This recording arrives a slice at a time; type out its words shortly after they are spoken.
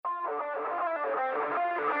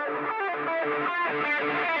Here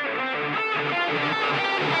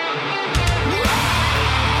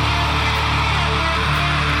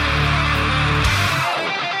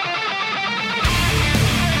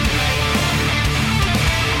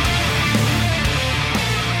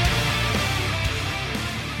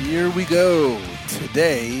we go.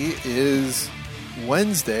 Today is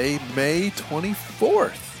Wednesday, May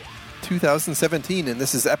 24th, 2017, and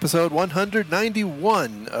this is episode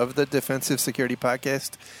 191 of the Defensive Security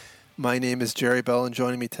Podcast. My name is Jerry Bell, and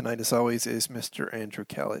joining me tonight, as always, is Mr. Andrew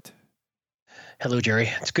Kellett. Hello, Jerry.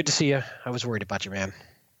 It's good to see you. I was worried about you, man.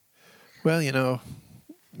 Well, you know,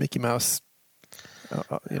 Mickey Mouse,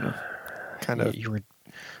 kind of...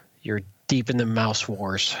 You're deep in the mouse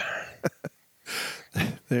wars.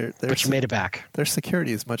 But you made it back. Their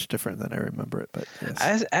security is much different than I remember it, but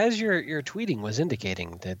yes. As your tweeting was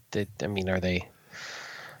indicating, are they?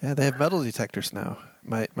 Yeah, they have metal detectors now.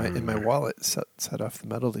 In my wallet set off the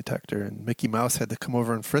metal detector, and Mickey Mouse had to come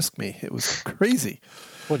over and frisk me. It was crazy.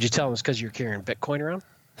 What'd you tell him? It's because you're carrying Bitcoin around?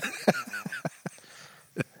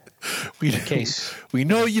 We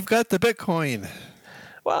know you've got the Bitcoin.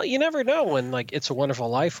 Well, you never know when It's a Wonderful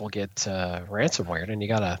Life will get ransomware, and you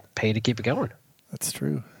gotta pay to keep it going. That's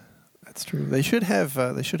true. They should have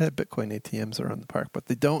Bitcoin ATMs around the park, but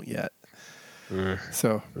they don't yet.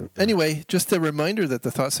 So anyway, just a reminder that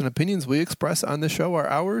the thoughts and opinions we express on the show are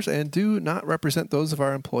ours and do not represent those of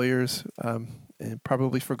our employers, and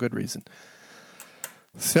probably for good reason.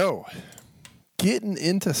 So getting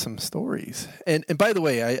into some stories, and by the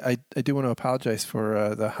way, I do want to apologize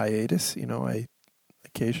for the hiatus. You know, I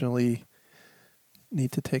occasionally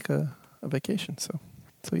need to take a vacation, so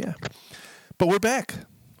yeah. But we're back.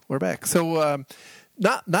 So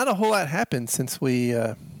not a whole lot happened since we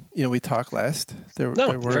talked last. There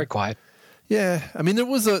were very quiet. Yeah, I mean there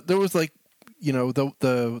was the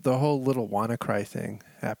whole little WannaCry thing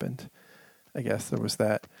happened. I guess there was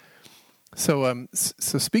that. So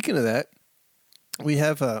speaking of that, we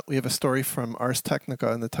have a story from Ars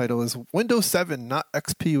Technica, and the title is Windows 7, not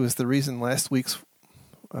XP, was the reason last week's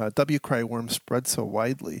WCry worm spread so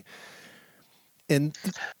widely. And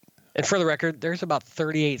for the record, there's about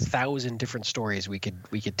 38,000 different stories we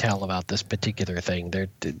could tell about this particular thing.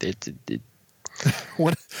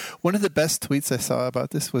 One of the best tweets I saw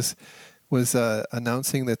about this was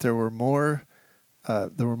announcing that there were more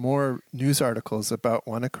news articles about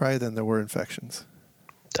WannaCry than there were infections.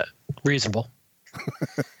 Reasonable.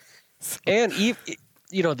 And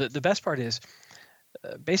the best part is,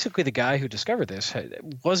 basically the guy who discovered this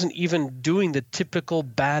wasn't even doing the typical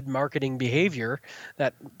bad marketing behavior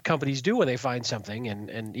that companies do when they find something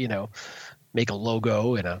and make a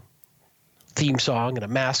logo and a theme song and a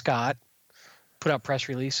mascot, put out press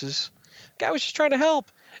releases. The guy was just trying to help.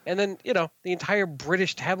 And then, the entire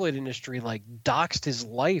British tabloid industry doxed his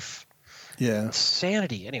life. Yeah.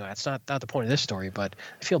 Insanity. Anyway, that's not the point of this story, but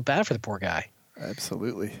I feel bad for the poor guy.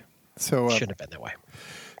 Absolutely. So shouldn't have been that way.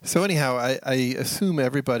 So anyhow, I assume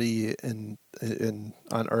everybody on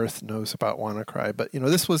Earth knows about WannaCry, but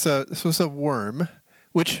this was a worm,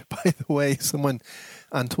 which, by the way, someone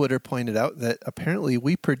on Twitter pointed out that apparently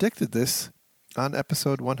we predicted this on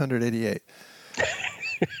episode 188.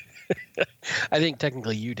 I think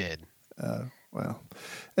technically you did. Well,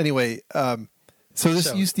 anyway, so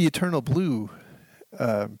this used the Eternal Blue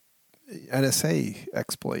NSA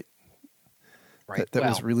exploit that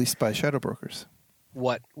was released by Shadow Brokers.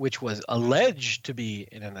 Which was alleged to be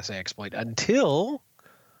an NSA exploit until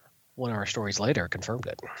one of our stories later confirmed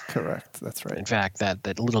it. Correct. That's right. In fact,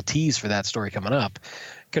 that little tease for that story coming up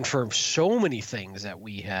confirmed so many things that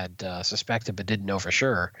we had suspected but didn't know for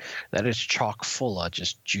sure that it's chock full of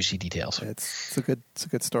just juicy details. It's a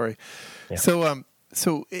good story. Yeah. So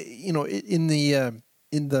in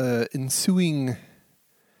the ensuing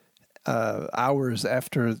hours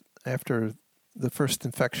after the first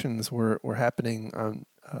infections were happening on,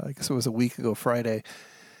 I guess it was a week ago Friday.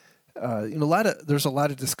 There's a lot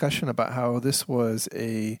of discussion about how this was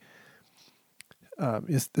an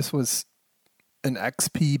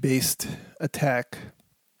XP based attack,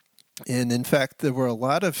 and in fact there were a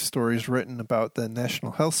lot of stories written about the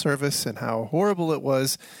National Health Service and how horrible it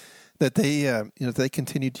was that they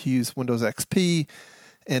continued to use Windows XP.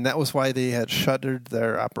 And that was why they had shuttered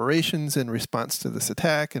their operations in response to this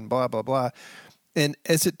attack, and blah blah blah. And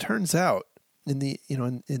as it turns out, in the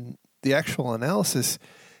actual analysis,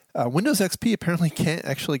 Windows XP apparently can't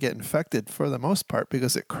actually get infected for the most part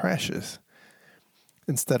because it crashes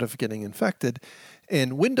instead of getting infected.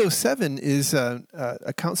 And Windows 7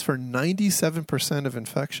 accounts for 97% of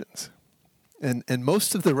infections, and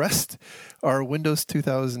most of the rest are Windows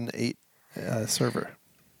 2008 server.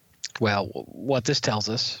 Well, what this tells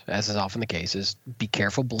us, as is often the case, is be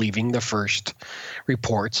careful believing the first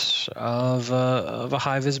reports of a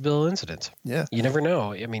high visibility incident. Yeah. You never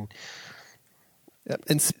know. I mean, Yep.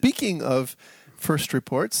 And speaking of first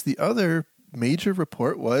reports, the other major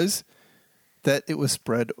report was that it was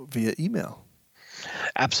spread via email.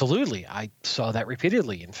 absolutely. I saw that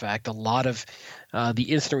repeatedly. In fact, a lot of the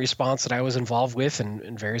incident response that I was involved with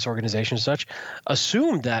in various organizations and such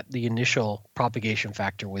assumed that the initial propagation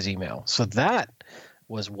factor was email. So that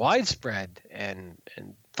was widespread and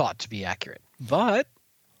thought to be accurate.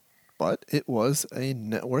 But it was a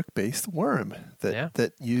network-based worm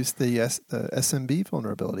that used the SMB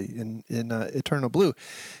vulnerability in Eternal Blue.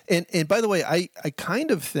 And by the way, I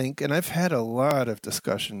kind of think, and I've had a lot of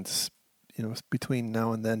discussions, between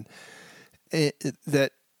now and then,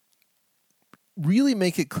 that really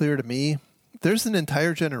make it clear to me there's an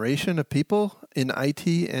entire generation of people in IT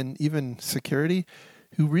and even security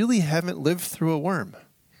who really haven't lived through a worm.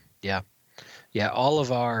 Yeah. Yeah, all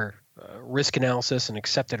of our risk analysis and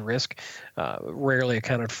accepted risk rarely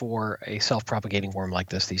accounted for a self-propagating worm like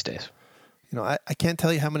this these days. I can't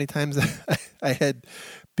tell you how many times I had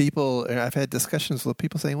people, and I've had discussions with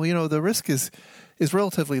people saying, well, the risk is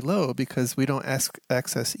relatively low because we don't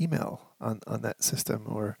access email on that system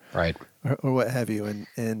or what have you.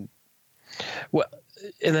 And well,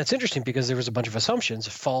 and that's interesting because there was a bunch of assumptions,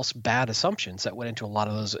 false, bad assumptions that went into a lot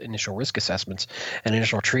of those initial risk assessments and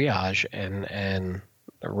initial triage and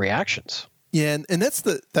reactions. Yeah, and that's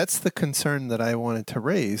the concern that I wanted to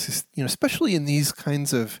raise, is, especially in these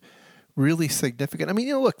kinds of really significant. I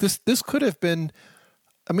mean, look, this could have been.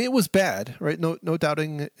 I mean, it was bad, right? No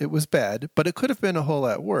doubting it was bad, but it could have been a whole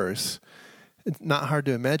lot worse. It's not hard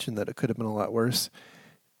to imagine that it could have been a lot worse.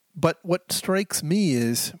 But what strikes me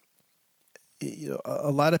is,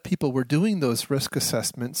 a lot of people were doing those risk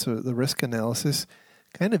assessments or the risk analysis,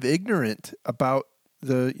 kind of ignorant about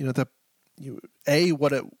A,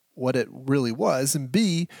 what it really was, and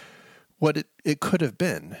B, what it could have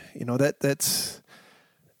been. That's.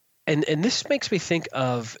 And this makes me think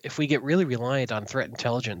of, if we get really reliant on threat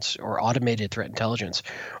intelligence or automated threat intelligence,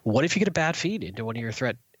 what if you get a bad feed into one of your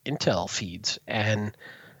threat intel feeds and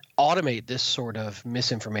automate this sort of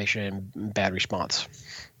misinformation and bad response?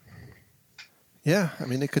 Yeah, I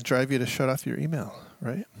mean, it could drive you to shut off your email,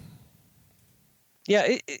 right?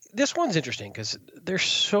 Yeah, this one's interesting because there's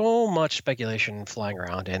so much speculation flying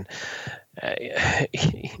around, and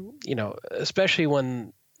especially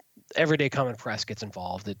when everyday common press gets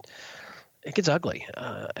involved, it gets ugly.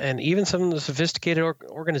 And even some of the sophisticated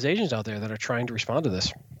organizations out there that are trying to respond to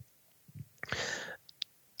this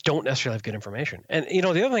don't necessarily have good information. And the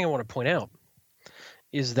other thing I want to point out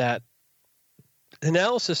is that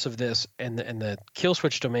analysis of this and the kill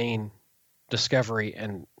switch domain discovery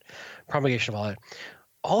and propagation of all that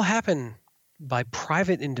all happen by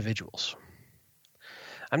private individuals.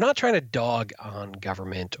 I'm not trying to dog on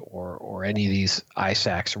government or any of these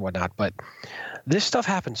ISACs or whatnot, but this stuff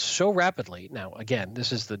happens so rapidly. Now, again,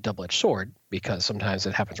 this is the double-edged sword because sometimes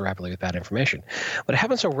it happens rapidly with bad information, but it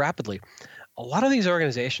happens so rapidly. A lot of these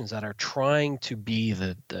organizations that are trying to be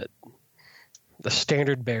the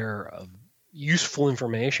standard bearer of useful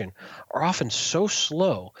information are often so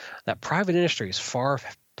slow that private industry is far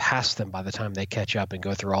past them by the time they catch up and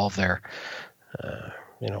go through all of their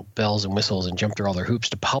bells and whistles and jump through all their hoops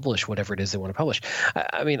to publish whatever it is they want to publish.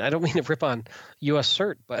 I mean, I don't mean to rip on U.S.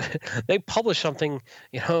 CERT, but they published something,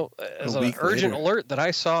 as an urgent alert that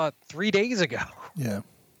I saw 3 days ago. Yeah,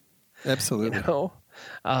 absolutely. So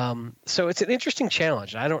it's an interesting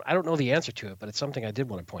challenge. I don't know the answer to it, but it's something I did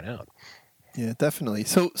want to point out. Yeah, definitely.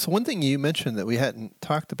 So one thing you mentioned that we hadn't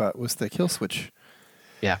talked about was the kill switch.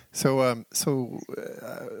 Yeah. So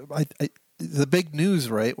the big news,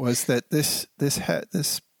 right, was that this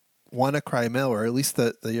WannaCry malware, at least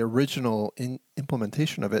the original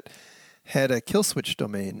implementation of it, had a kill switch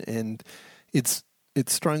domain, and it's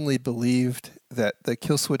strongly believed that the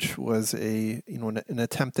kill switch was an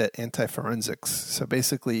attempt at anti-forensics. So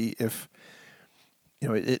basically, if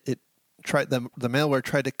it tried the malware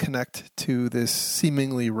tried to connect to this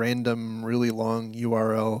seemingly random, really long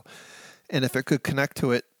URL, and if it could connect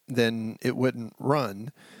to it, then it wouldn't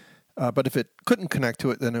run. But if it couldn't connect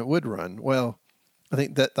to it, then it would run. Well, I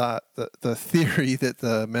think that the theory that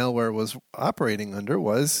the malware was operating under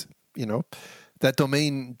was, that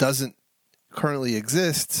domain doesn't currently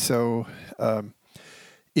exist. So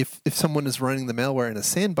if someone is running the malware in a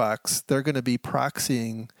sandbox, they're going to be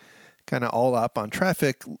proxying kind of all up on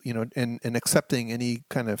traffic, and accepting any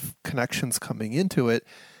kind of connections coming into it,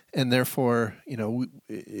 and therefore,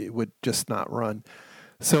 it would just not run.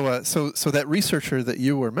 So that researcher that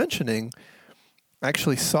you were mentioning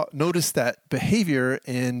actually noticed that behavior,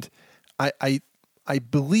 and I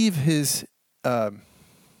believe his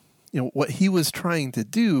what he was trying to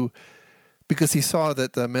do, because he saw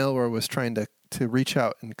that the malware was trying to reach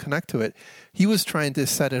out and connect to it. He was trying to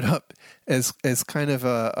set it up as kind of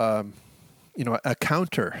a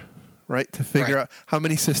counter, right, to figure out how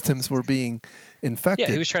many systems were being infected.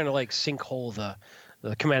 Yeah, he was trying to like sinkhole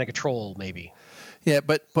the command and control, maybe. Yeah,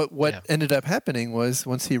 but what ended up happening was,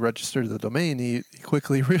 once he registered the domain, he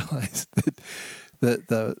quickly realized that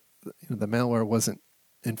the malware wasn't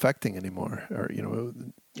infecting anymore, or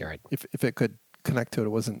You're right. If it could connect to it,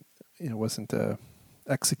 it wasn't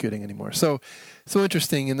executing anymore. So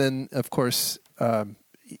interesting. And then of course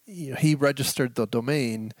he registered the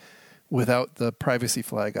domain without the privacy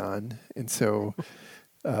flag on, and so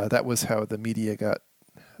that was how the media got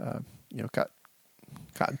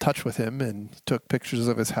in touch with him and took pictures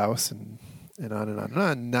of his house and on and on and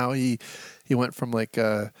on. Now he went from like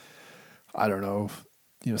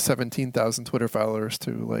 17,000 Twitter followers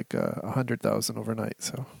to like 100,000 overnight.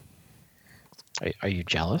 So, are you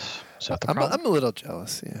jealous? Is that the problem? I'm a little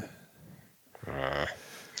jealous, yeah.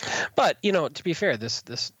 But to be fair,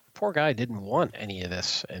 this poor guy didn't want any of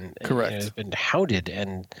this, and correct, has been hounded,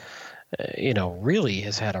 and really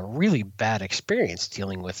has had a really bad experience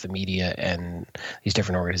dealing with the media and these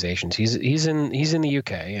different organizations. He's in the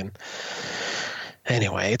UK, and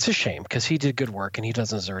anyway, it's a shame because he did good work and he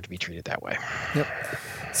doesn't deserve to be treated that way. Yep.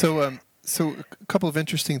 So a couple of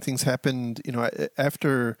interesting things happened.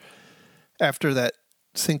 After that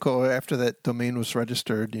Cinco, after that domain was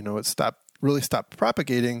registered, it stopped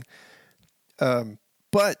propagating.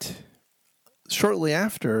 But shortly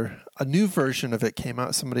after, a new version of it came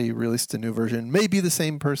out. Somebody released a new version. Maybe the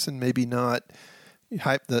same person, maybe not.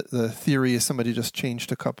 The theory is somebody just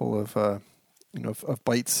changed a couple of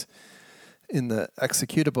bytes in the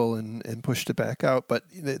executable and pushed it back out. But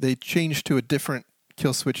they changed to a different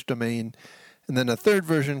kill switch domain, and then a third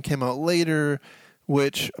version came out later,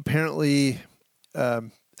 which apparently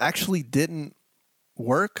actually didn't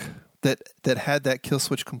work. That had that kill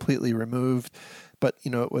switch completely removed, but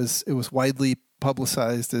it was widely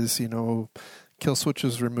publicized as kill switch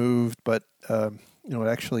was removed, but it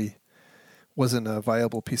actually wasn't a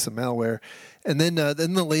viable piece of malware. And then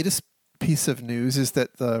the latest piece of news is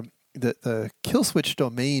that the kill switch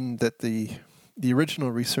domain that the original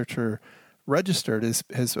researcher registered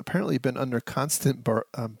has apparently been under constant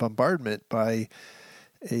bombardment by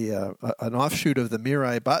an offshoot of the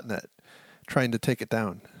Mirai botnet trying to take it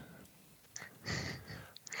down.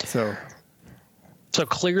 So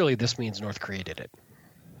clearly this means North Korea did it.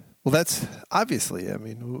 Well, that's obviously, I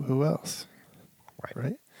mean, who else?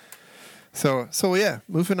 Right? So yeah,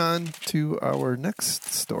 moving on to our next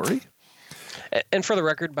story. And for the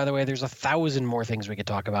record, by the way, there's 1,000 more things we could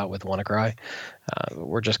talk about with WannaCry.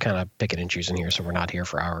 We're just kind of picking and choosing here, so we're not here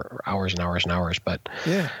for hours and hours and hours. But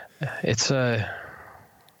yeah, it's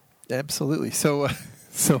absolutely. So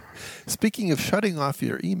speaking of shutting off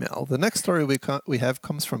your email, the next story we have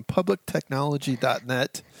comes from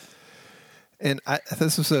publictechnology.net, and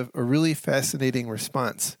this was a really fascinating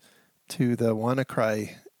response to the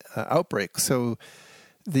WannaCry outbreak. So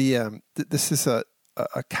this is a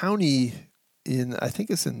county I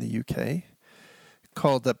think it's in the UK,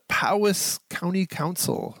 called the Powys County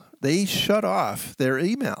Council. They shut off their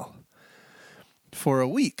email for a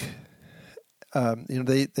week.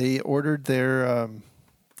 They ordered their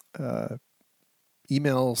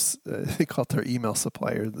emails. They call it their email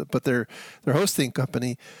supplier, but their hosting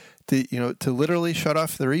company to literally shut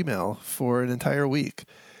off their email for an entire week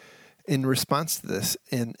in response to this.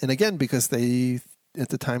 And again, because they at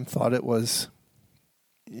the time thought it was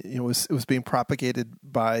being propagated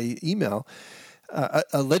by email.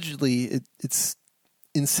 Allegedly, it's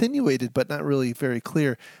insinuated, but not really very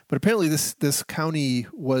clear. But apparently, this county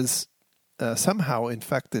was somehow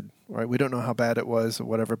infected. Right? We don't know how bad it was or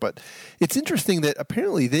whatever. But it's interesting that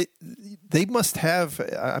apparently they must have.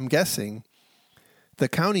 I'm guessing the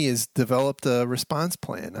county has developed a response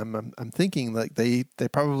plan. I'm thinking like they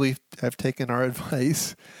probably have taken our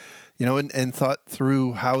advice, and thought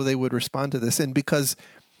through how they would respond to this. And because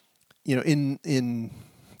in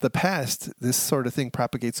the past, this sort of thing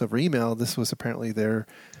propagates over email. This was apparently their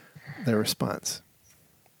response.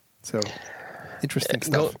 So interesting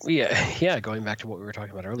stuff. Going back to what we were talking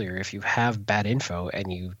about earlier, if you have bad info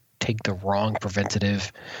and you take the wrong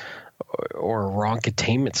preventative or wrong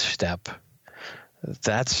containment step,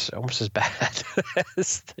 that's almost as bad.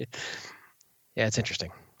 Yeah, it's interesting.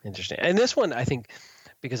 And this one, I think,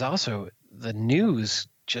 because also the news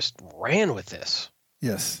just ran with this.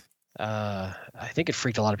 Yes. I think it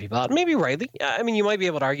freaked a lot of people out. Maybe rightly. I mean, you might be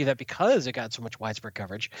able to argue that because it got so much widespread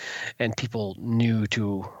coverage, and people knew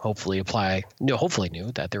to hopefully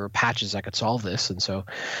knew that there were patches that could solve this. And so,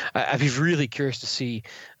 I'd be really curious to see,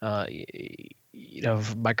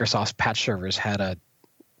 if Microsoft's patch servers had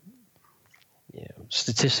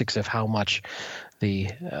statistics of how much the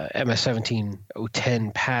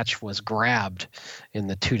MS-17 patch was grabbed in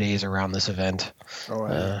the 2 days around this event. Oh,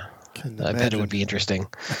 I bet it would be interesting.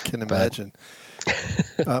 I can imagine.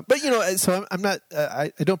 But so I'm not.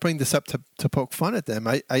 I don't bring this up to poke fun at them.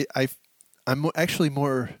 I'm actually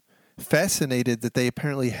more fascinated that they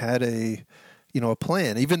apparently had a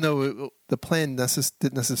plan, even though the plan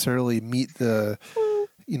didn't necessarily meet the.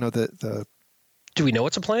 Do we know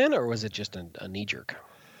it's a plan, or was it just a knee jerk?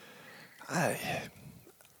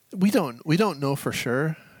 We don't know for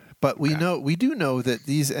sure, but we do know that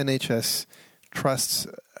these NHS trusts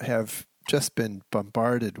have just been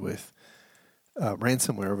bombarded with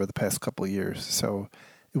ransomware over the past couple of years. So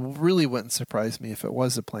it really wouldn't surprise me if it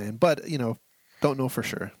was a plan, but don't know for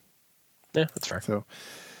sure. Yeah, that's fair. So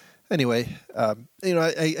anyway, I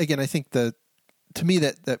think to me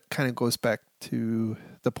that kind of goes back to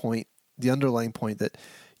the underlying point that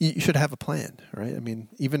you should have a plan, right? I mean,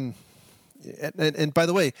 and by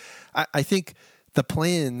the way, I think the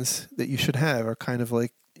plans that you should have are kind of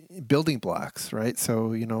like building blocks, right?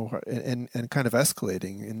 So, and kind of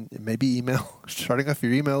escalating, and maybe starting off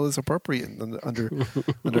your email is appropriate under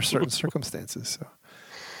certain circumstances. So,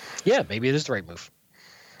 yeah, maybe it is the right move.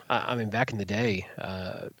 I mean, back in the day,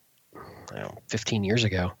 15 years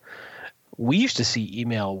ago, we used to see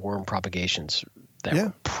email worm propagations that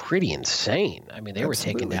were pretty insane. I mean, they were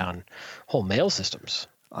taking down whole mail systems.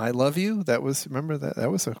 I love you. That was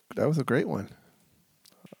a great one.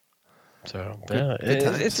 So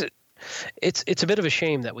it's a bit of a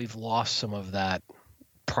shame that we've lost some of that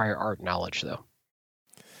prior art knowledge, though.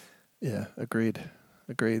 Yeah, agreed.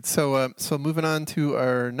 So moving on to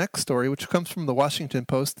our next story, which comes from the Washington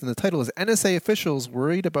Post, and the title is "NSA officials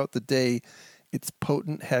worried about the day its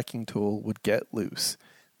potent hacking tool would get loose.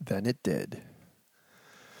 Then it did."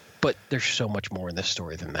 But there's so much more in this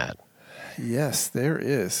story than that. Yes, there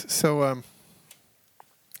is. So,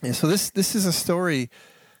 so this is a story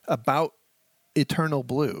about Eternal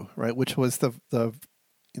Blue, right? Which was the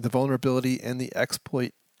vulnerability and the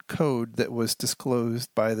exploit code that was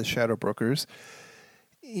disclosed by the shadow brokers.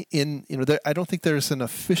 I don't think there's an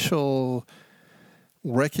official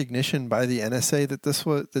recognition by the NSA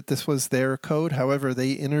that this was their code. However,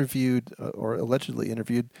 they interviewed or allegedly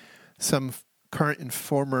interviewed some current and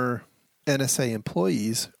former NSA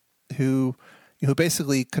employees who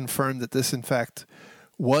basically confirmed that this, in fact,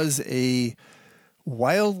 was a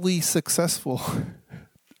wildly successful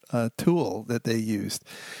tool that they used.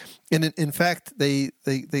 And in fact, they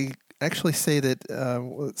actually say that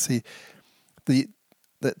let's see,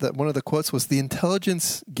 that one of the quotes was, "The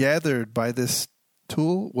intelligence gathered by this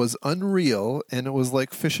tool was unreal, and it was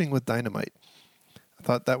like fishing with dynamite." I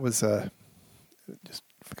thought that was just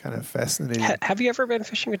kind of fascinating. Have you ever been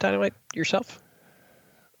fishing with dynamite yourself?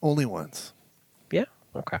 Only once. Yeah?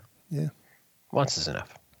 Okay. Yeah. Once is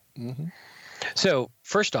enough. Mm-hmm. So,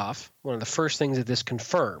 first off, one of the first things that this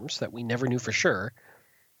confirms that we never knew for sure,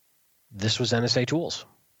 this was NSA tools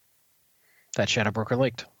that Shadow Broker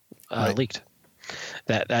leaked. That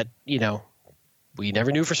we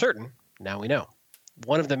never knew for certain. Now we know.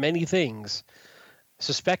 One of the many things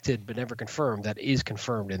suspected but never confirmed that is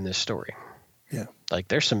confirmed in this story. Yeah. Like,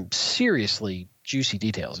 there's some seriously juicy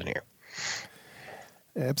details in here.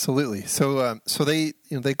 Absolutely. So they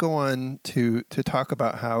go on to talk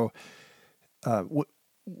about how I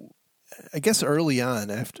guess early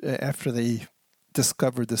on after they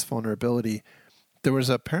discovered this vulnerability, there was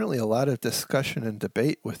apparently a lot of discussion and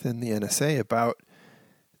debate within the NSA about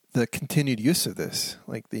the continued use of this.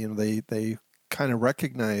 Like they kind of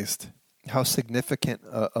recognized how significant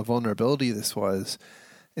a vulnerability this was,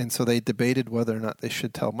 and so they debated whether or not they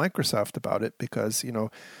should tell Microsoft about it, because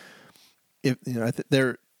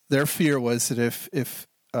their fear was that if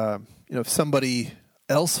somebody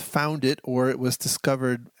else found it or it was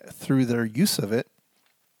discovered through their use of it,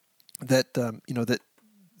 that that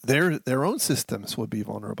their own systems would be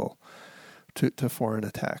vulnerable to foreign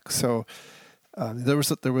attacks. So there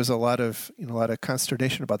was a lot of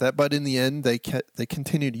consternation about that, but in the end they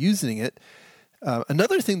continued using it.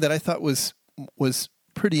 Another thing that I thought was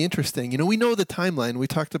pretty interesting. We know the timeline. We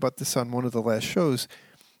talked about this on one of the last shows.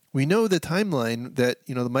 We know the timeline that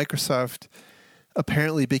the Microsoft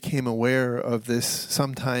apparently became aware of this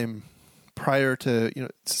sometime prior to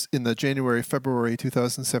in the January-February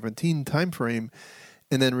 2017 timeframe,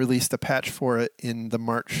 and then released a patch for it in the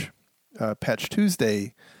March Patch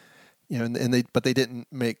Tuesday, and they didn't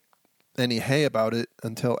make any hay about it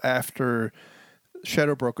until after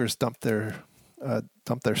shadow brokers dumped their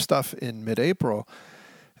stuff in mid-April.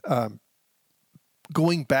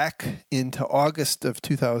 Going back into August of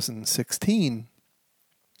 2016,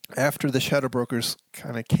 after the shadow brokers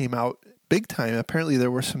kind of came out big time, apparently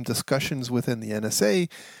there were some discussions within the NSA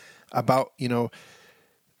about,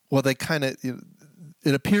 well, they kind of,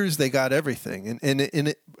 it appears they got everything.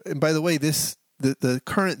 And by the way, the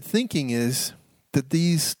current thinking is that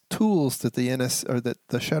these tools that that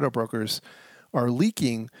the shadow brokers are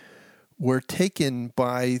leaking were taken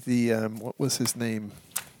by the, what was his name?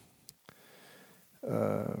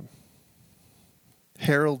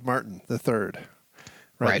 Harold Martin III.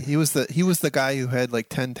 Right. He was the guy who had like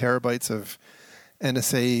 10 terabytes of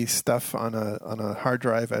NSA stuff on a hard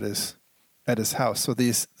drive at his house. So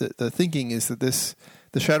the thinking is that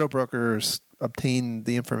the shadow brokers obtained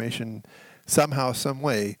the information somehow, some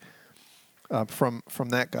way from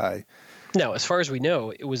that guy. No, as far as we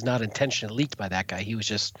know, it was not intentionally leaked by that guy. He was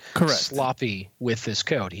just sloppy with this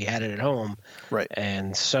code. He had it at home, right?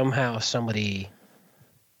 And somehow somebody,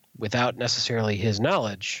 without necessarily his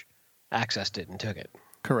knowledge, accessed it and took it.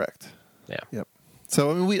 Correct. Yeah. Yep.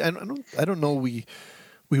 So I mean, I don't know. We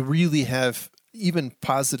really have even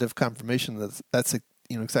positive confirmation that that's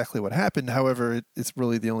exactly what happened. However, it's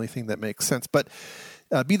really the only thing that makes sense. But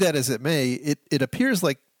be that as it may, it appears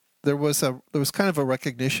like there was kind of a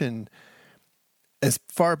recognition as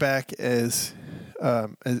far back as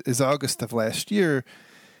August of last year,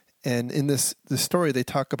 and in this story they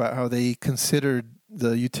talk about how they considered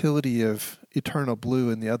the utility of Eternal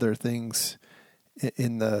Blue and the other things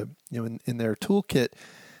in the in their toolkit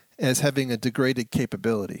as having a degraded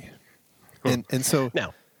capability. And so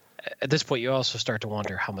now at this point you also start to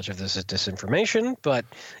wonder how much of this is disinformation, but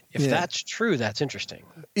if that's true, that's interesting.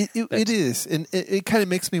 It is, and it kind of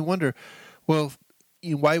makes me wonder, well,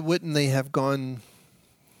 why wouldn't they have gone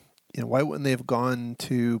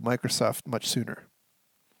to Microsoft much sooner?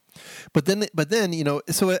 But then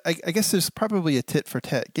so I guess there's probably a tit for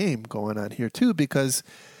tat game going on here too, because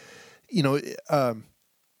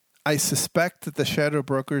I suspect that the shadow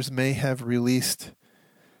brokers may have released,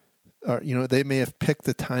 they may have picked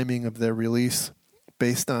the timing of their release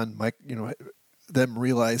based on them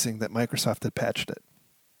realizing that Microsoft had patched it.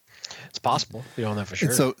 It's possible. We don't know for sure.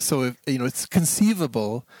 And so if, it's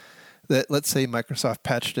conceivable that, let's say, Microsoft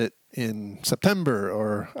patched it in September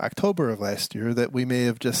or October of last year, that we may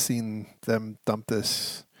have just seen them dump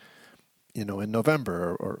this, in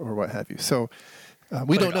November or what have you. So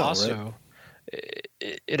we don't know. Also, right?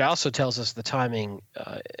 It also tells us the timing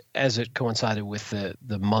as it coincided with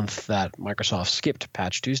the month that Microsoft skipped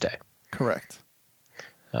Patch Tuesday. Correct.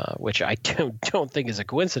 Which I don't think is a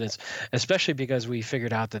coincidence, especially because we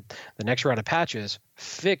figured out that the next round of patches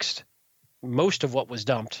fixed most of what was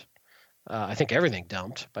dumped. I think everything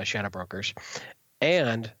dumped by shadow brokers,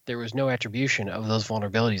 and there was no attribution of those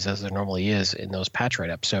vulnerabilities as there normally is in those patch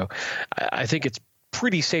write-ups. So I think it's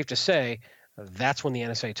pretty safe to say that's when the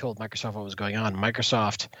NSA told Microsoft what was going on.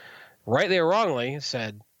 Microsoft, rightly or wrongly,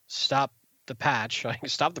 said, stop the patch,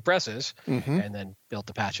 stop the presses, and then built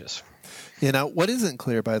the patches. Now, what isn't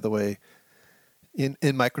clear, by the way, in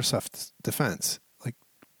Microsoft's defense,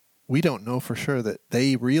 we don't know for sure that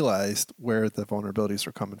they realized where the vulnerabilities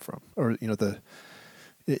were coming from, or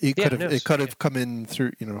it could have come in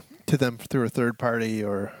through to them through a third party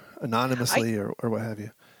or anonymously or what have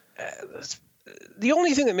you. The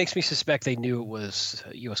only thing that makes me suspect they knew it was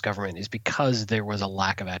U.S. government is because there was a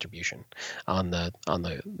lack of attribution on the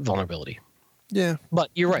vulnerability. Yeah, but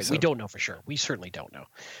you're right. So. We don't know for sure. We certainly don't know.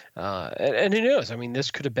 And who knows? I mean, this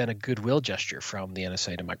could have been a goodwill gesture from the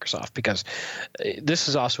NSA to Microsoft, because this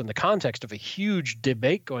is also in the context of a huge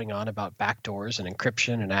debate going on about backdoors and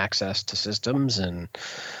encryption and access to systems. And,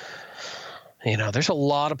 there's a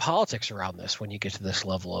lot of politics around this when you get to this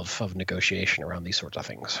level of negotiation around these sorts of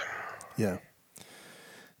things. Yeah,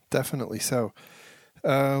 definitely so.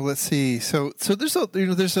 Let's see. So there's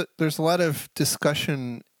a lot of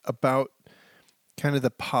discussion about kind of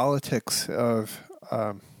the politics of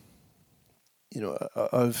of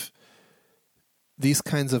these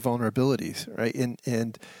kinds of vulnerabilities, right?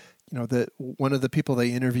 And that one of the people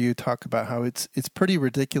they interviewed talk about how it's pretty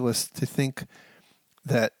ridiculous to think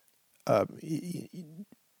that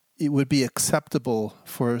it would be acceptable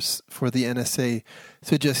for the NSA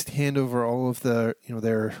to just hand over all of the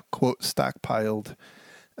their quote stockpiled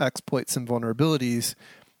exploits and vulnerabilities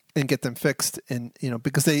and get them fixed, and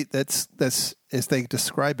because that's as they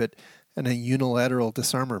describe it, in a unilateral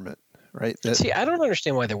disarmament, right? See, I don't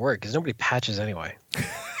understand why they're worried, because nobody patches anyway.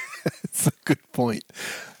 That's a good point.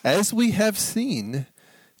 As we have seen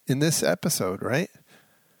in this episode, right?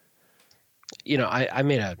 I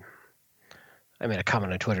made a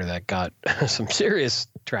comment on Twitter that got some serious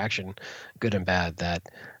traction, good and bad, that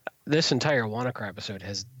this entire WannaCry episode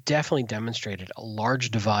has definitely demonstrated a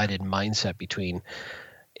large divide in mindset between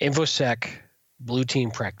InfoSec blue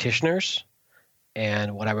team practitioners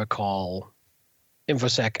and what I would call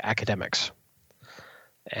InfoSec academics.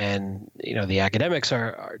 And, the academics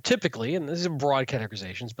are typically, and these are broad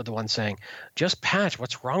categorizations, but the ones saying, just patch,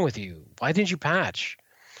 what's wrong with you? Why didn't you patch?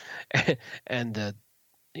 And the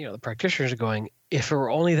practitioners are going, if it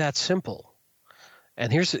were only that simple.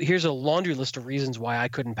 And here's a laundry list of reasons why I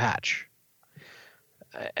couldn't patch.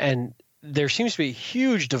 And there seems to be a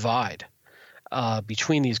huge divide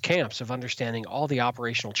between these camps of understanding all the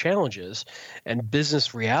operational challenges and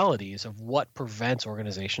business realities of what prevents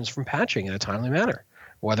organizations from patching in a timely manner,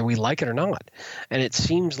 whether we like it or not. And it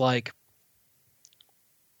seems like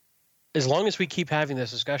as long as we keep having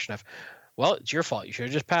this discussion of, well, it's your fault, you should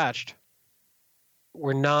have just patched,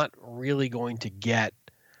 we're not really going to get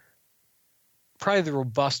probably the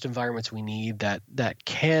robust environments we need that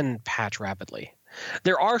can patch rapidly.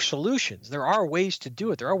 There are solutions. There are ways to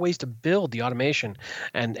do it. There are ways to build the automation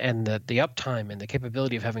and the uptime and the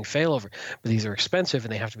capability of having failover. But these are expensive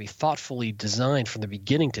and they have to be thoughtfully designed from the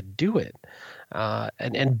beginning to do it.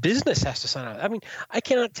 And business has to sign up. I mean, I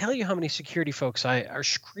cannot tell you how many security folks are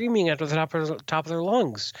screaming at the top of their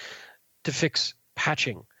lungs to fix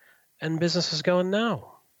patching, and business is going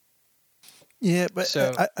no. Yeah, but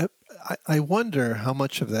so, I wonder how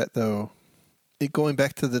much of that, though, going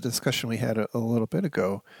back to the discussion we had a little bit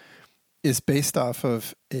ago, is based off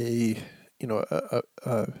of an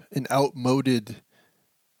outmoded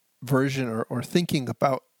version or thinking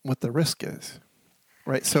about what the risk is,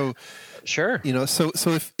 right? So, sure,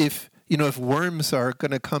 so if worms are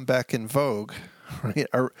going to come back in vogue, right?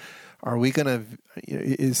 Are we going to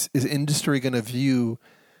is industry going to view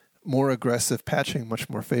more aggressive patching much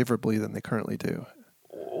more favorably than they currently do?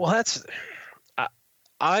 Well,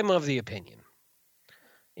 I'm of the opinion,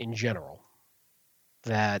 in general,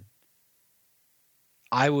 that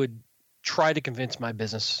I would try to convince my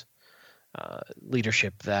business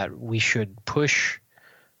leadership that we should push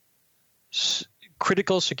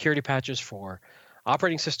critical security patches for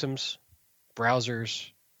operating systems, browsers,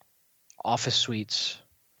 Office suites,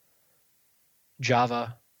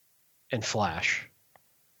 Java, and Flash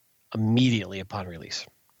immediately upon release.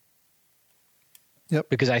 Yep.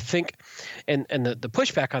 Because I think, and the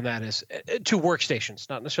pushback on that is to workstations,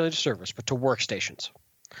 not necessarily to servers, but to workstations.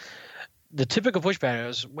 The typical pushback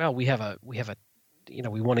is, well, we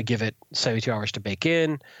want to give it 72 hours to bake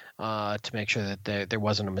in, to make sure that there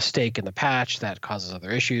wasn't a mistake in the patch that causes other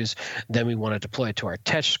issues. Then we want to deploy it to our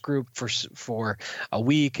test group for a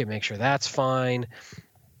week and make sure that's fine.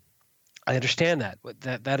 I understand that.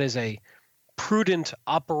 That is a prudent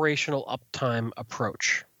operational uptime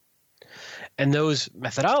approach. And those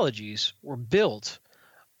methodologies were built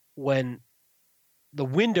when the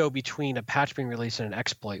window between a patch being released and an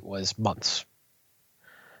exploit was months.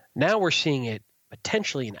 Now we're seeing it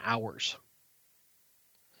potentially in hours.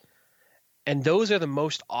 And those are the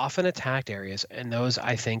most often attacked areas, and those,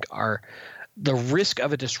 I think, are the risk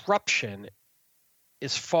of a disruption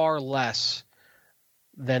is far less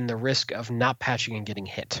than the risk of not patching and getting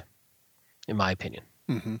hit, in my opinion.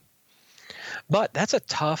 Mm-hmm. But that's a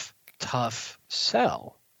tough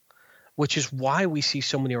sell, which is why we see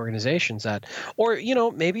so many organizations that, or,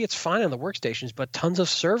 maybe it's fine on the workstations, but tons of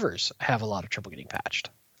servers have a lot of trouble getting patched.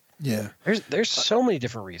 Yeah. There's so many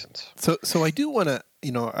different reasons. So I do want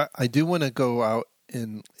to, I do want to go out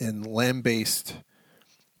in LAN-based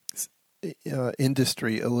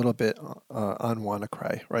industry a little bit on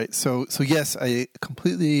WannaCry, right? So yes, I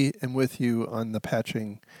completely am with you on the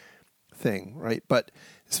patching thing, right? But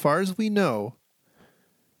as far as we know,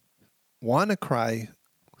 WannaCry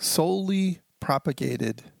solely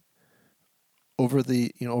propagated over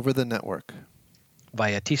the network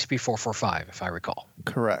via TCP 445, if I recall.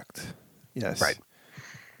 Correct. Yes. Right.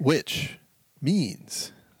 Which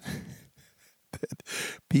means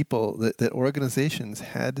that that organizations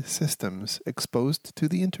had systems exposed to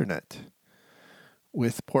the internet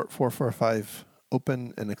with port 445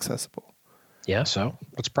 open and accessible. Yeah. So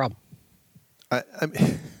what's the problem? I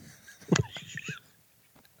mean,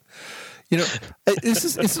 this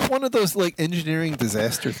is one of those like engineering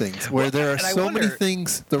disaster things where there are so many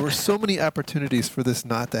things. There were so many opportunities for this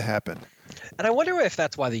not to happen. And I wonder if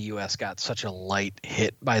that's why the U.S. got such a light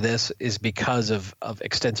hit by this, is because of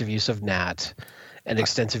extensive use of NAT and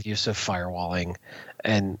extensive use of firewalling,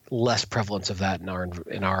 and less prevalence of that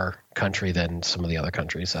in our country than some of the other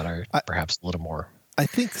countries that are perhaps a little more. I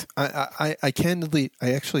think I candidly,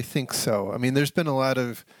 I actually think so. I mean, there's been a lot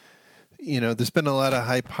of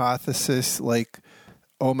hypothesis like,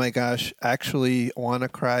 oh my gosh, actually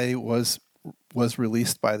WannaCry was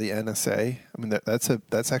released by the NSA. I mean,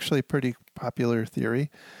 that's actually a pretty popular theory,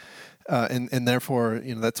 and therefore,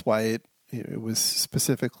 that's why it was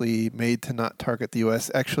specifically made to not target the U.S.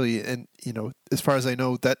 Actually, and as far as I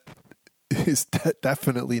know, that is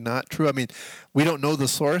definitely not true. I mean, we don't know the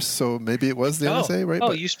source, so maybe it was the NSA, right?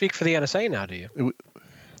 Oh, you speak for the NSA now, do you?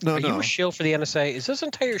 No. Are you a shill for the NSA? Is this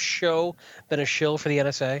entire show been a shill for the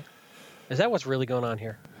NSA? Is that what's really going on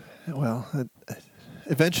here? Well,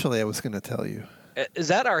 eventually I was going to tell you. Is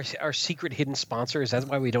that our secret hidden sponsor? Is that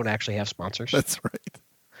why we don't actually have sponsors? That's right.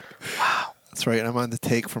 Wow. That's right. I'm on the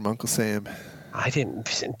take from Uncle Sam.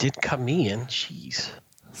 Didn't come me in. Jeez.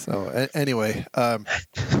 So anyway, but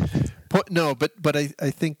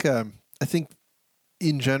I think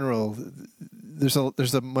in general there's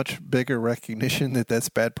a much bigger recognition that that's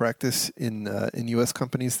bad practice in U.S.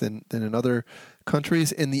 companies than in other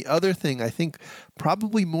countries. And the other thing I think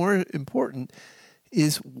probably more important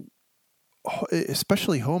is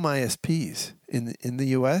especially home ISPs in the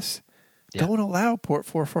U.S. don't allow port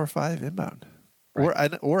 445 inbound,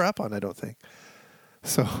 right, or up on. I don't think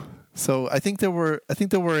so. So I think there were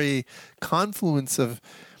a confluence of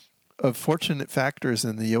fortunate factors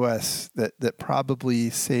in the U.S. that probably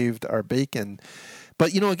saved our bacon.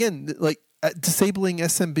 But again, like disabling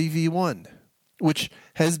SMBV1, which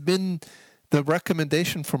has been the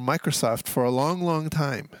recommendation from Microsoft for a long, long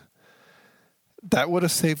time, that would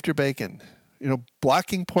have saved your bacon.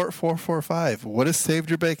 Blocking port 445 would have saved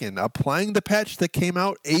your bacon. Applying the patch that came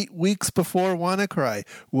out 8 weeks before WannaCry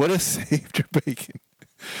would have saved your bacon.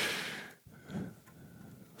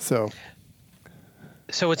 So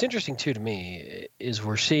what's interesting too to me is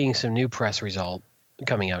we're seeing some new press result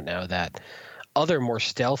coming out now that other more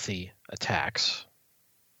stealthy attacks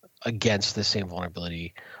against the same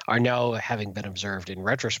vulnerability are now having been observed in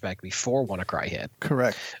retrospect before WannaCry hit.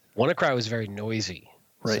 Correct. WannaCry was very noisy.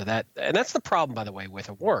 Right. So that's the problem, by the way, with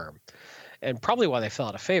a worm. And probably why they fell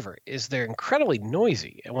out of favor is they're incredibly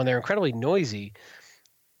noisy. And when they're incredibly noisy,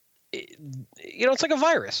 it's like a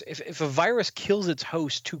virus. If a virus kills its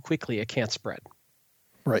host too quickly, it can't spread.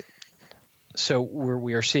 Right. So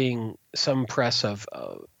we are seeing some press of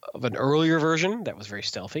an earlier version that was very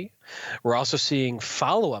stealthy. We're also seeing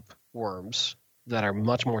follow-up worms that are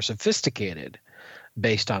much more sophisticated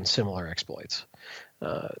based on similar exploits.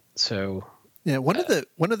 Yeah, one of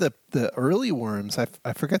the early worms,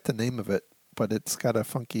 I forget the name of it, but it's got a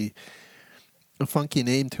funky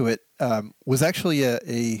name to it. Was actually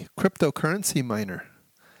a cryptocurrency miner.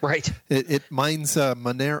 Right. It mines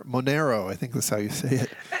Monero. I think that's how you say it.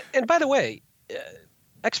 And by the way,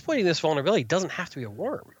 exploiting this vulnerability doesn't have to be a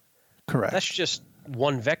worm. Correct. That's just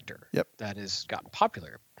one vector. Yep. That has gotten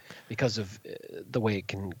popular because of the way it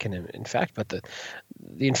can infect. But the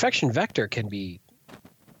infection vector can be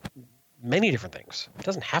many different things. It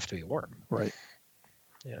doesn't have to be a worm. Right.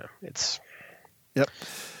 Yeah. It's. Yep.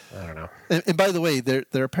 I don't know. And by the way, there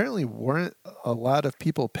apparently weren't a lot of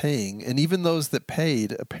people paying, and even those that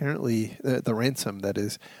paid, apparently the ransom that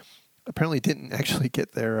is, apparently didn't actually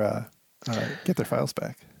get their files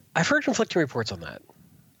back. I've heard conflicting reports on that,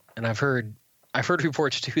 and I've heard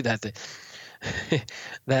reports too that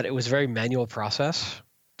that it was a very manual process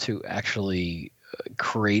to actually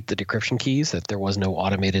create the decryption keys, that there was no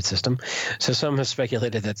automated system. So some have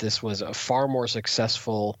speculated that this was a far more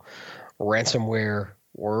successful ransomware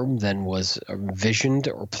worm than was envisioned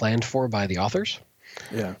or planned for by the authors.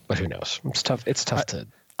 Yeah, but who knows? It's tough. It's tough to.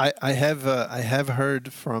 I have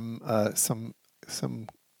heard from some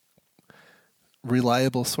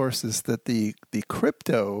reliable sources that the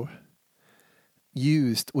crypto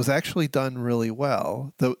used was actually done really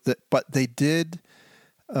well. But they did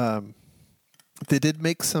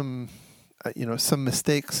make some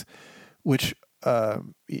mistakes, which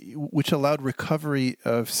allowed recovery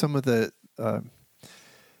of some of the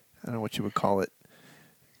I don't know what you would call it,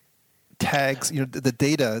 tags, the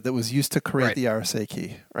data that was used to create the RSA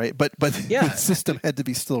key, right? But yeah, the system had to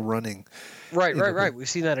be still running. Right. We've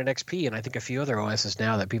seen that in XP and I think a few other OSs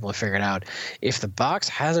now that people have figured out. If the box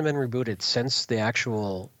hasn't been rebooted since the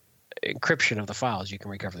actual encryption of the files, you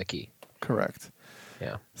can recover the key. Correct.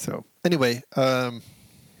 Yeah. So anyway, that's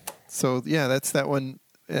that one.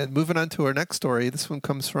 And moving on to our next story, this one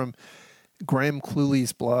comes from Graham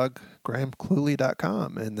Cluley's blog,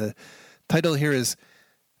 grahamcluley.com. And the title here is,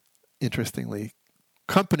 interestingly,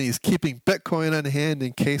 companies keeping Bitcoin on hand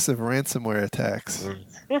in case of ransomware attacks.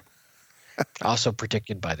 Also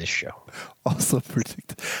predicted by this show. Also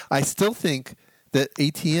predicted. I still think that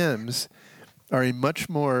ATMs are a much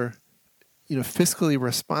more, fiscally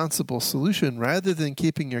responsible solution rather than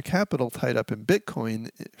keeping your capital tied up in Bitcoin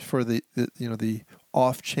for the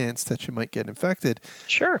off chance that you might get infected.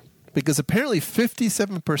 Sure. Because apparently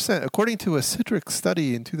 57%, according to a Citrix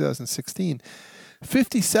study in 2016,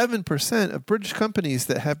 57% of British companies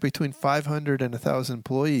that have between 500 and 1,000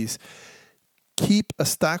 employees keep a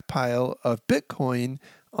stockpile of Bitcoin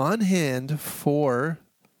on hand for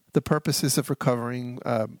the purposes of recovering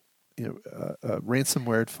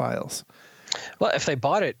ransomware files. Well, if they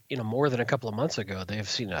bought it, more than a couple of months ago, they've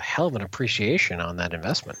seen a hell of an appreciation on that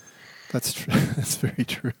investment. That's true. That's very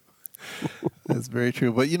true. That's very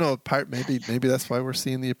true. But maybe that's why we're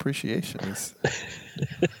seeing the appreciation.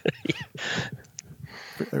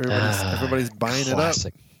 Everybody's buying it up.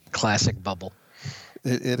 Classic bubble.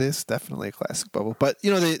 It is definitely a classic bubble. But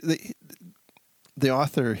the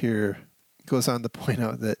author here goes on to point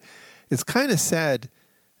out that it's kind of sad,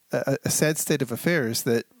 a sad state of affairs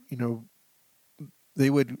that they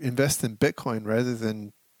would invest in Bitcoin rather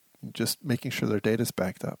than just making sure their data's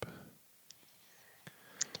backed up.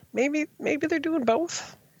 Maybe they're doing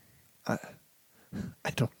both. I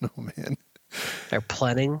don't know, man. They're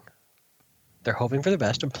planning. They're hoping for the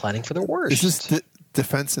best and planning for the worst. Is this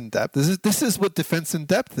defense in depth? This is what defense in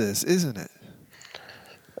depth is, isn't it?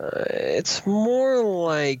 It's more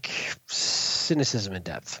like cynicism in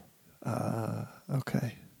depth.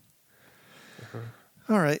 Okay.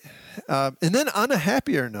 All right. And then on a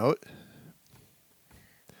happier note,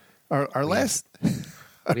 our last...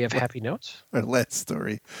 We have happy notes? Our last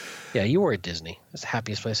story. Yeah, you were at Disney. It's the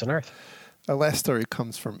happiest place on earth. Our last story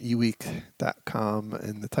comes from eweek.com,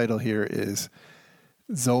 and the title here is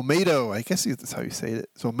Zomato. I guess that's how you say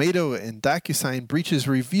it. Zomato and DocuSign breaches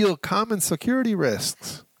reveal common security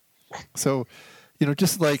risks. So,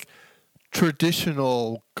 just like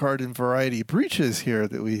traditional garden variety breaches here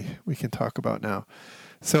that we can talk about now.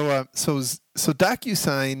 So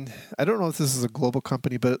DocuSign, I don't know if this is a global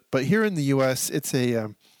company, but here in the U.S., it's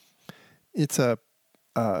a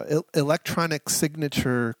electronic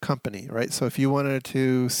signature company, right? So if you wanted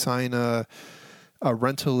to sign a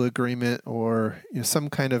rental agreement or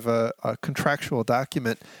some kind of a contractual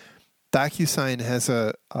document, DocuSign has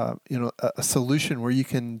a solution where you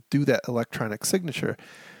can do that electronic signature.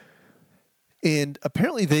 And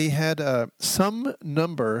apparently they had some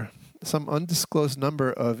undisclosed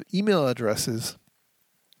number of email addresses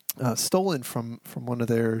stolen from one of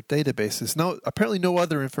their databases. Apparently no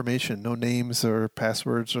other information, no names or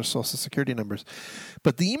passwords or social security numbers.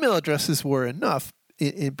 But the email addresses were enough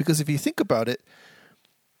because if you think about it,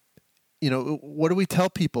 what do we tell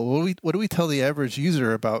people? What do we tell the average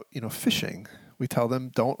user about, phishing? We tell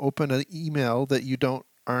them don't open an email that you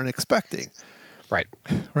aren't expecting. Right.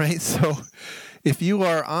 Right. So if you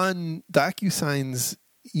are on DocuSign's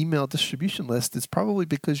email distribution list, it's probably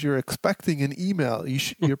because you're expecting an email.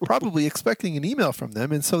 You're probably expecting an email from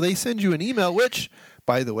them. And so they send you an email, which,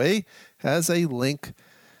 by the way, has a link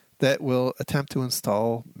that will attempt to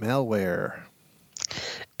install malware.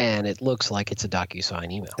 And it looks like it's a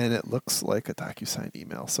DocuSign email. And it looks like a DocuSign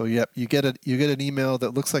email. So you get an email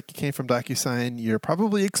that looks like it came from DocuSign. You're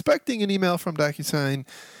probably expecting an email from DocuSign.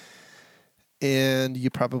 And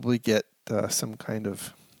you probably get some kind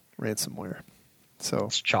of ransomware. So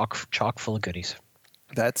it's chock full of goodies.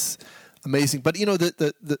 That's amazing. But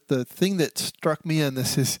the thing that struck me on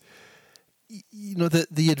this is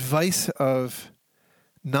the advice of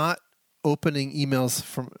not opening emails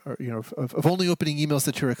of only opening emails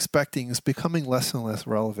that you're expecting is becoming less and less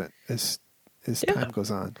relevant as time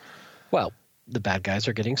goes on. Well, the bad guys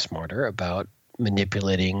are getting smarter about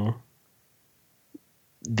manipulating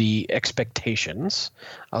the expectations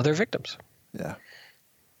of their victims. Yeah.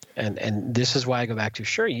 And this is why I go back to,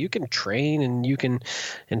 sure, you can train and you can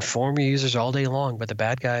inform your users all day long, but the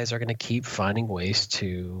bad guys are going to keep finding ways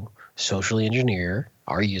to socially engineer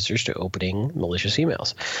our users to opening malicious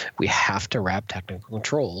emails. We have to wrap technical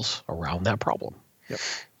controls around that problem.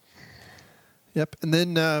 Yep. And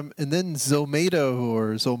then Zomato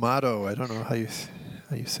or Zomato, I don't know how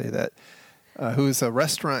you say that, who is a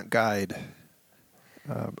restaurant guide.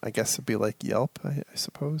 I guess it'd be like Yelp, I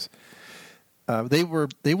suppose. They were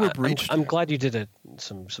breached. I'm glad you did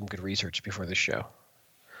some good research before this show.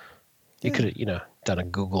 You could have done a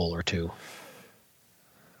Google or two.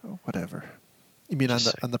 Oh, whatever. You mean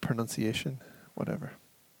on the pronunciation? Whatever.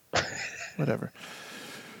 Whatever.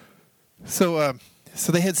 So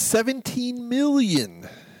they had 17 million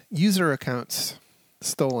user accounts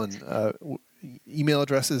stolen email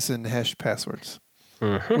addresses and hashed passwords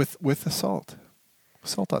with the salt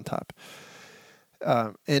on top.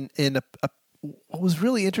 What was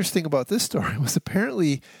really interesting about this story was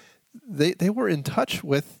apparently they were in touch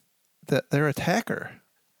with their attacker.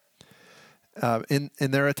 And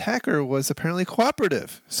their attacker was apparently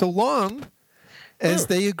cooperative, so long as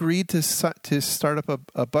they agreed to start up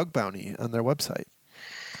a bug bounty on their website.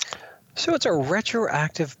 So it's a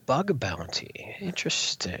retroactive bug bounty.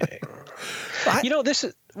 Interesting.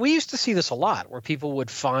 We used to see this a lot, where people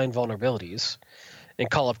would find vulnerabilities and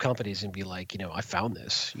call up companies and be like, I found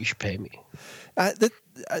this. You should pay me.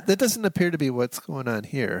 That doesn't appear to be what's going on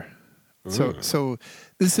here. So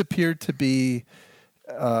this appeared to be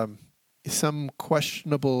some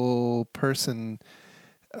questionable person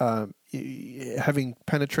having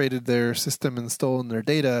penetrated their system and stolen their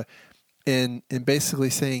data, and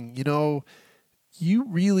basically saying, you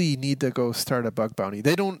really need to go start a bug bounty.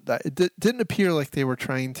 It didn't appear like they were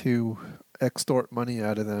trying to extort money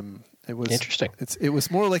out of them. It was interesting. It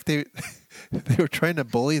was more like they were trying to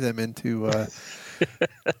bully them into.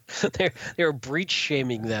 they were breach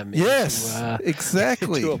shaming them. Yes,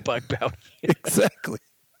 exactly. Into a bug bounty. Exactly.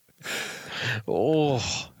 Oh,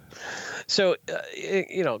 so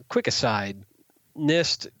quick aside,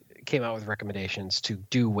 NIST came out with recommendations to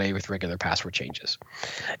do away with regular password changes,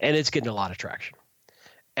 and it's getting a lot of traction.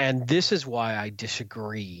 And this is why I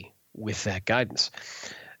disagree with that guidance.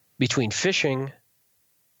 Between phishing,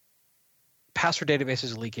 password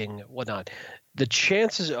databases leaking, whatnot, the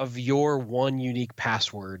chances of your one unique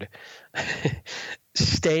password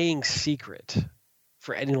staying secret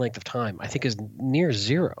for any length of time, I think, is near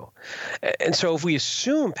zero. And so if we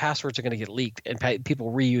assume passwords are going to get leaked and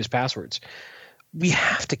people reuse passwords, we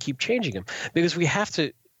have to keep changing them, because we have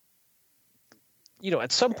to,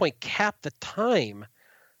 at some point cap the time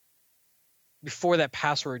before that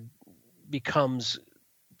password becomes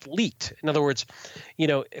leaked. In other words,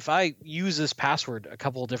 if I use this password a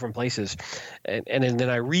couple of different places and then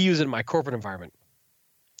I reuse it in my corporate environment,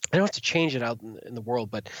 I don't have to change it out in the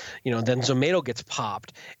world, but then Zomato gets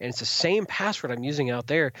popped, and it's the same password I'm using out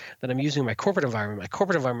there that I'm using in my corporate environment. My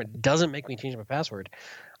corporate environment doesn't make me change my password.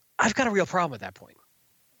 I've got a real problem at that point.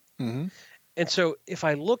 Mm-hmm. And so if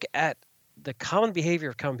I look at the common behavior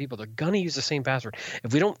of common people, they're going to use the same password.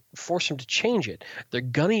 If we don't force them to change it, they're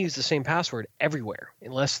going to use the same password everywhere,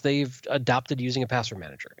 unless they've adopted using a password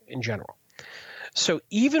manager in general. So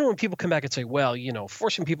even when people come back and say, well,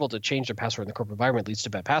 forcing people to change their password in the corporate environment leads to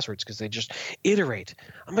bad passwords because they just iterate,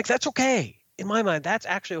 I'm like, that's okay. In my mind, that's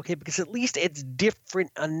actually okay, because at least it's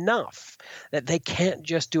different enough that they can't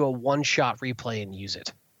just do a one-shot replay and use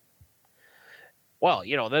it. Well,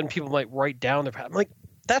 then people might write down their password. I'm like,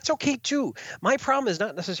 that's okay too. My problem is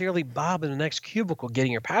not necessarily Bob in the next cubicle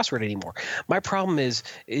getting your password anymore. My problem is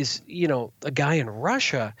a guy in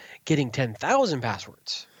Russia getting 10,000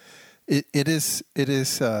 passwords. It is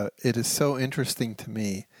so interesting to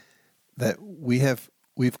me that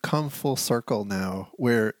we've come full circle now,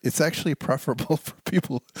 where it's actually preferable for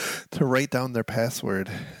people to write down their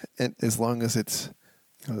password, and as long as it's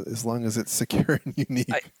secure and unique.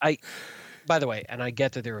 By the way, and I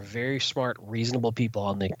get that there are very smart, reasonable people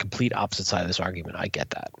on the complete opposite side of this argument. I get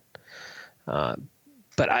that.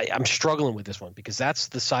 But I'm struggling with this one, because that's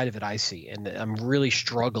the side of it I see. And I'm really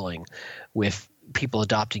struggling with people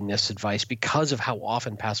adopting this advice because of how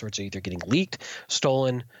often passwords are either getting leaked,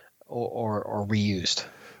 stolen, or reused.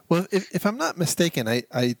 Well, if I'm not mistaken,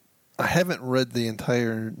 I haven't read the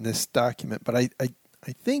entire NIST document, but I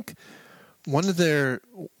think one of their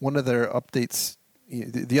updates,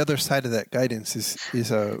 the other side of that guidance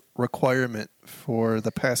is a requirement for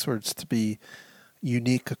the passwords to be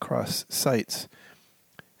unique across sites.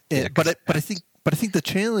 But I think the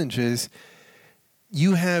challenge is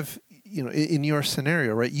you have, in your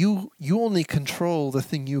scenario, right? You only control the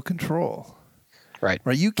thing you control. Right.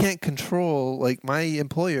 You can't control, like, my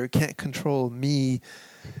employer can't control me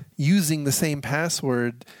using the same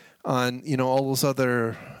password on all those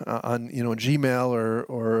other on Gmail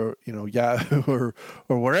or Yahoo or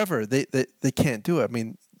wherever. They can't do it. I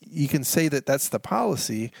mean, you can say that that's the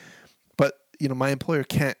policy, but my employer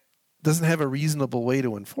doesn't have a reasonable way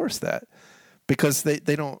to enforce that, because they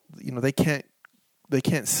don't they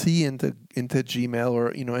can't see into Gmail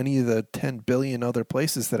or any of the 10 billion other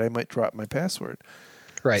places that I might drop my password.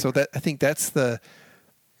 Right. So I think that's the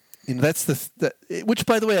which,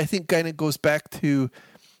 by the way, I think kind of goes back to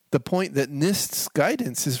the point that NIST's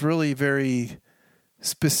guidance is really very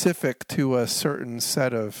specific to a certain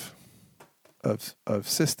set of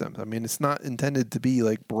systems. I mean, it's not intended to be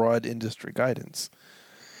like broad industry guidance,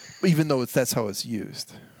 even though that's how it's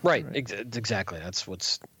used. Right. Exactly. That's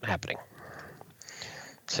what's happening.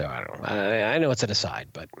 So I don't know. I know it's an aside,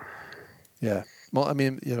 but Yeah. Well, I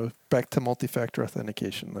mean, back to multi-factor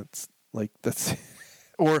authentication. That's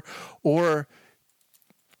or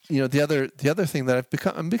the other thing that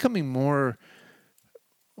I'm becoming more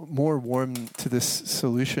warm to this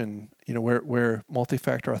solution, where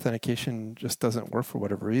multi-factor authentication just doesn't work for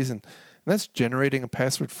whatever reason. And that's generating a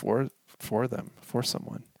password for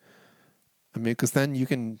someone. I mean, because then you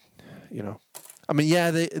can,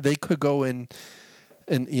 they could go in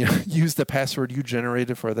and use the password you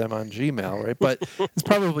generated for them on Gmail, right? But it's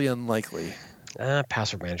probably unlikely.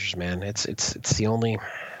 Password managers, man, it's the only.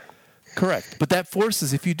 Correct, but that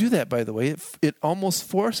forces, if you do that, by the way, it almost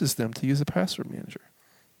forces them to use a password manager.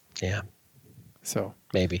 Yeah. So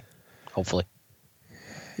maybe, hopefully.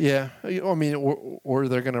 Yeah, I mean, or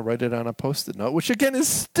they're going to write it on a Post-it note, which again is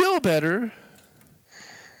still better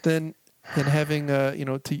than having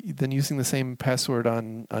than using the same password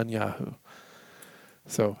on Yahoo.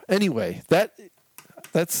 So anyway,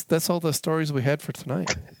 that's all the stories we had for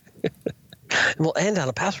tonight. And we'll end on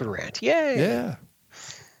a password rant. Yay! Yeah.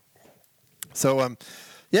 So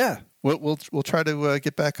we'll try to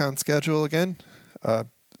get back on schedule again.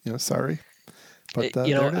 Sorry, but there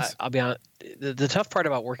it is. I'll be honest. The tough part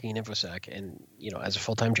about working in InfoSec and as a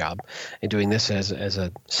full-time job and doing this as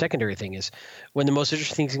a secondary thing is when the most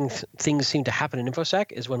interesting things seem to happen in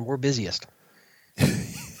InfoSec is when we're busiest.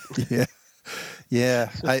 Yeah.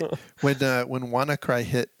 When WannaCry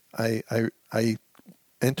hit, I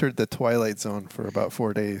entered the twilight zone for about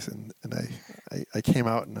 4 days, and I came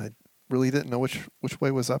out and I really didn't know which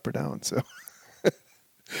way was up or down. So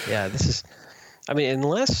yeah, this is. I mean,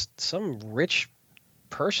 unless some rich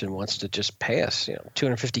person wants to just pay us,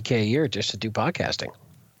 $250K a year just to do podcasting.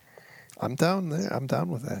 I'm down there. I'm down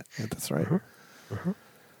with that. Yeah, that's right.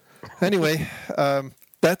 Anyway,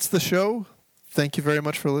 that's the show. Thank you very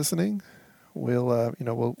much for listening. We'll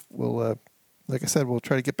like I said, we'll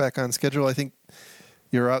try to get back on schedule. I think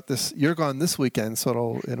you're gone this weekend,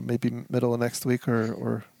 so it'll maybe middle of next week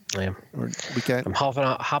or weekend. I'm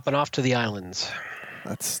hopping off to the islands.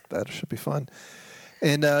 That should be fun.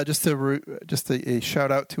 And just a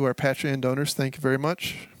shout out to our Patreon donors. Thank you very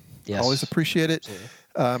much. Yes. Always appreciate it.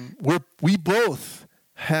 We both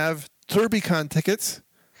have DerbyCon tickets,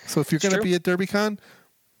 so if you're going to be at DerbyCon,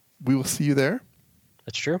 we will see you there.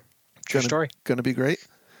 That's true. True story. Going to be great.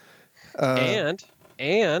 And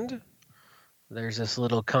there's this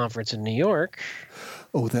little conference in New York.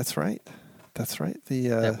 Oh, that's right. That's right.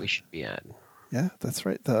 That we should be at. Yeah, that's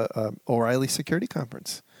right. The O'Reilly Security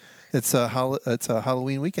Conference. It's a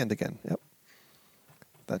Halloween weekend again. Yep.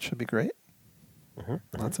 That should be great.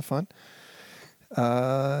 Lots of fun.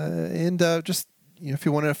 And just if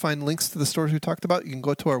you wanted to find links to the stores we talked about, you can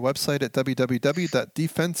go to our website at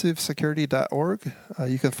www.defensivesecurity.org.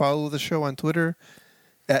 You can follow the show on Twitter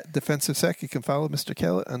at DefensiveSec. You can follow Mr.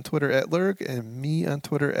 Kellett on Twitter at Lurg and me on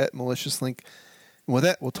Twitter at MaliciousLink. And with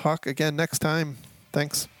that, we'll talk again next time.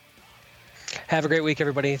 Thanks. Have a great week,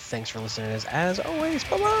 everybody. Thanks for listening. As always,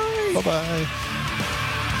 bye-bye. Bye-bye.